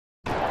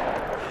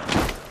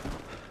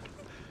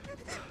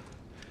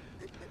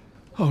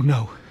Oh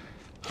no.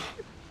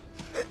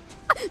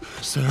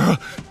 Sarah.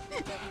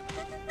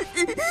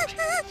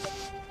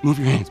 Move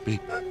your hands,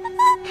 baby.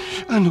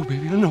 I know,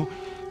 baby, I know.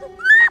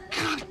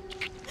 God.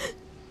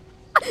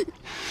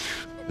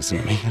 Listen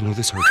to me, I know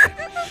this hurts, baby.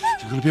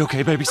 You're gonna be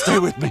okay, baby. Stay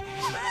with me.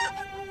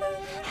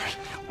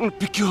 I'm gonna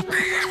pick you up.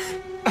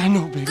 I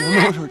know, baby,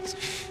 I know it hurts.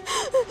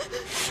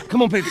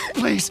 Come on, baby,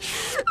 please.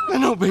 I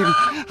know, baby,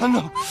 I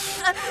know.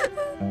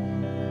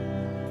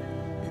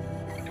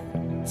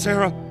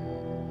 Sarah.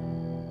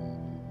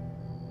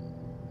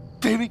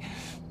 Baby.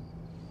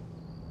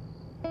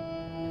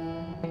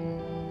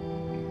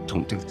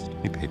 Don't do this to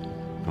me, baby.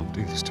 Don't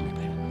do this to me,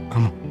 baby.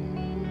 Come on.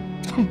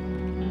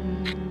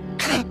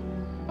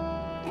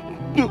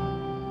 No.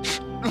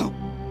 No.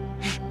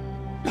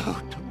 No,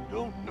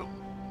 no, no.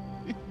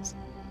 Please.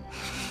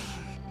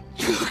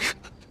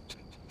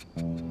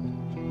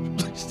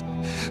 Please.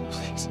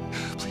 Please.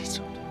 Please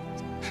don't.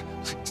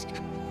 Please.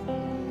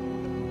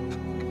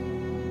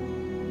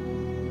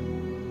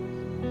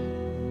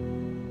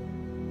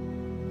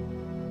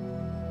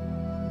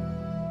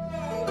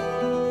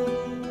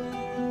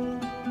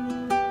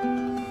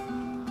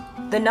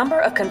 The number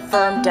of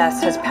confirmed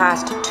deaths has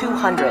passed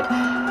 200.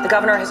 The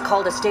governor has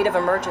called a state of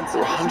emergency.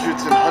 There are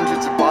hundreds and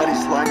hundreds of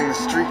bodies lining the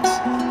streets.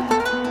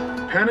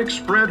 Panic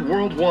spread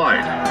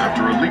worldwide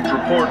after a leaked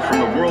report from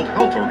the World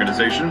Health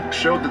Organization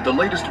showed that the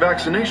latest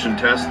vaccination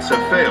tests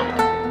have failed.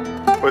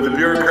 With the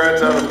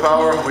bureaucrats out of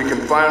power, we can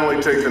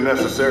finally take the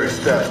necessary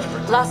steps.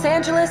 Los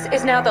Angeles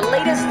is now the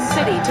latest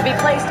city to be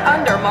placed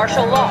under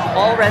martial law.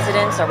 All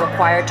residents are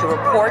required to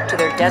report to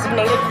their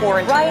designated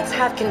quarantine. Riots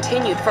have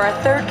continued for a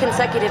third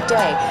consecutive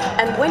day,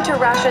 and winter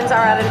rations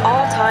are at an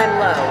all-time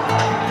low.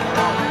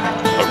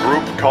 A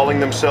group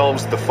calling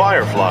themselves the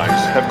Fireflies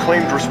have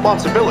claimed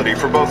responsibility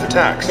for both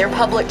attacks. Their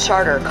public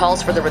charter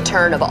calls for the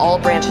return of all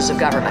branches of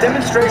government.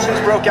 Demonstrations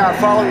broke out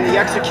following the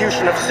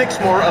execution of 6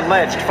 more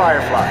alleged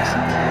Fireflies.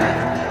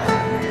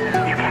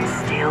 You can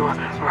still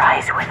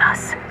rise with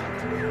us.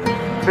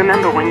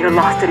 Remember, when you're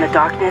lost in the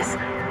darkness,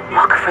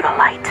 look for the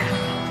light.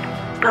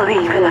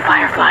 Believe in the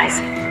Fireflies.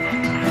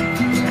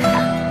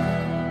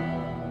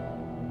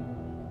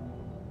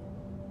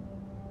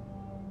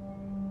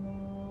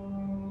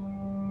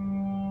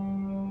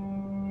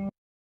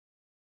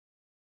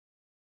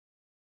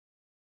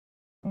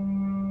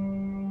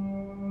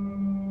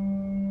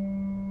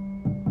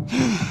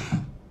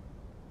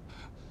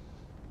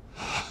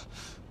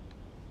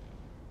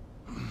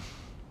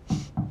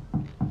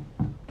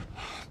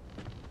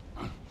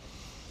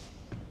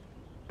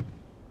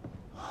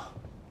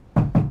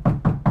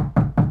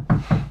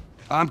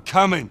 I'm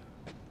coming.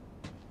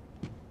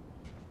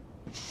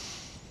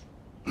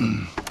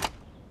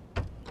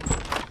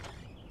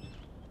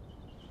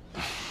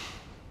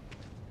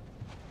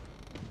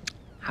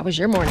 How was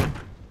your morning?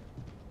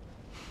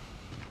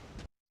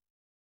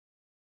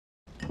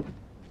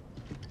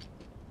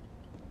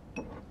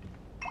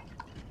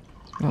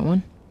 Want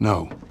one?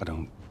 No, I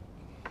don't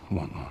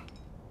want one.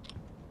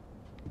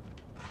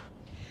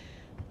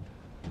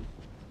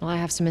 Well, I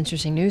have some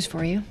interesting news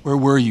for you. Where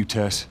were you,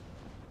 Tess?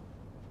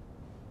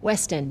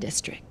 West End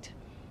District.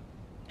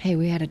 Hey,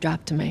 we had a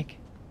drop to make.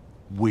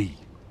 We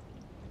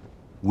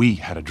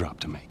had a drop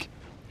to make.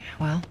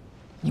 Well,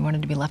 you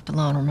wanted to be left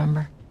alone,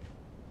 remember?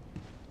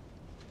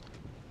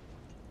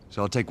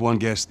 So I'll take one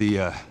guess.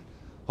 The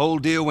whole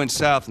deal went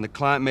south and the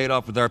client made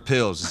off with our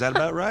pills. Is that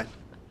about right?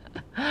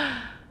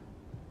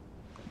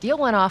 Deal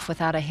went off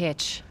without a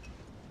hitch.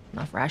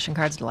 Enough ration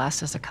cards to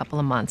last us a couple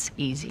of months,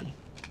 easy.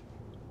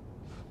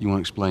 You want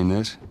to explain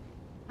this?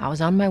 I was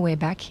on my way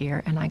back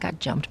here, and I got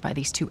jumped by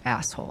these 2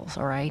 assholes,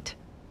 all right?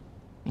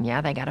 And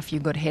yeah, they got a few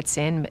good hits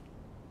in, but...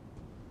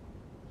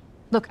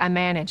 Look, I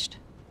managed.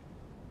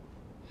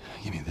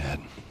 Give me that.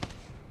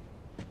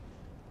 Are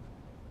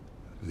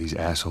these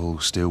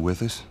assholes still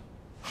with us?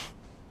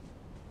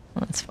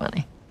 That's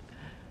funny.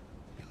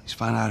 At least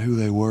find out who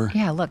they were.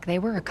 Yeah, look, they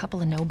were a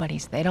couple of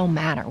nobodies. They don't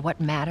matter. What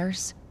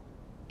matters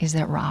is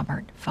that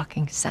Robert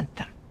fucking sent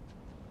them.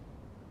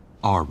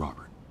 Our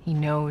Robert. He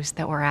knows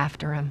that we're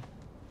after him.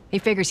 He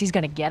figures he's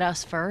gonna get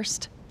us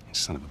first.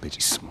 Son of a bitch,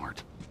 he's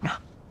smart. No.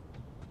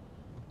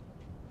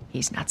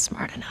 He's not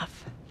smart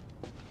enough.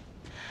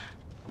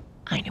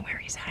 I know where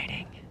he's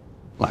hiding.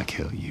 Like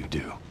hell you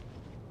do.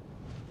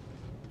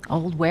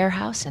 Old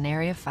warehouse in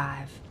Area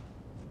 5.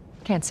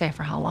 Can't say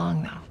for how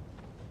long, though.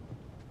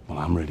 Well,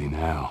 I'm ready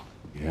now,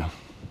 yeah?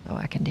 Oh,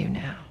 I can do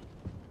now.